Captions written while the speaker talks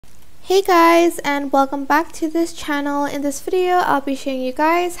Hey guys, and welcome back to this channel. In this video I'll be showing you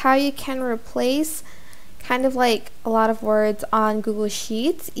guys how you can replace kind of like a lot of words on Google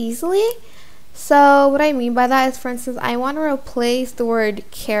Sheets easily. So what I mean by that is, for instance, I want to replace the word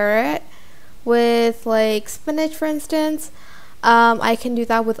carrot with like spinach, for instance. I can do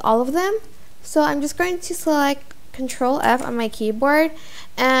that with all of them. So I'm just going to select Control F on my keyboard,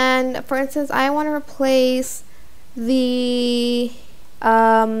 and for instance I want to replace the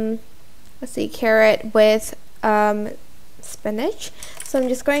let's see, carrot with spinach. So I'm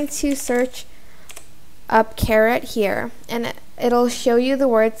just going to search up carrot here, and it'll show you the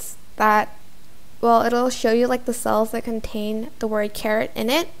words that, well, it'll show you like the cells that contain the word carrot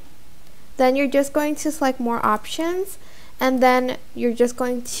in it. Then you're just going to select more options, and then you're just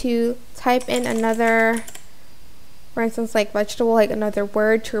going to type in another, for instance, like vegetable, like another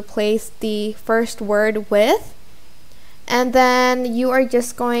word to replace the first word with. And then you are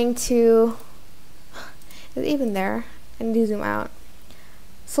just going to, is it even there? I need to zoom out.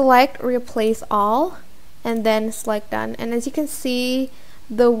 Select replace all, and then select done. And as you can see,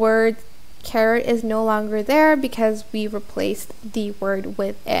 the word carrot is no longer there because we replaced the word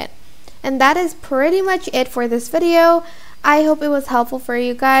with it. And that is pretty much it for this video. I hope it was helpful for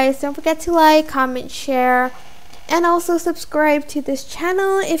you guys. Don't forget to like, comment, share, and also subscribe to this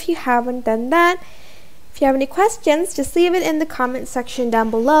channel if you haven't done that. If you have any questions, just leave it in the comment section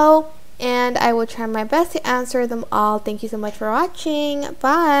down below, and I will try my best to answer them all. Thank you so much for watching.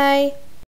 Bye!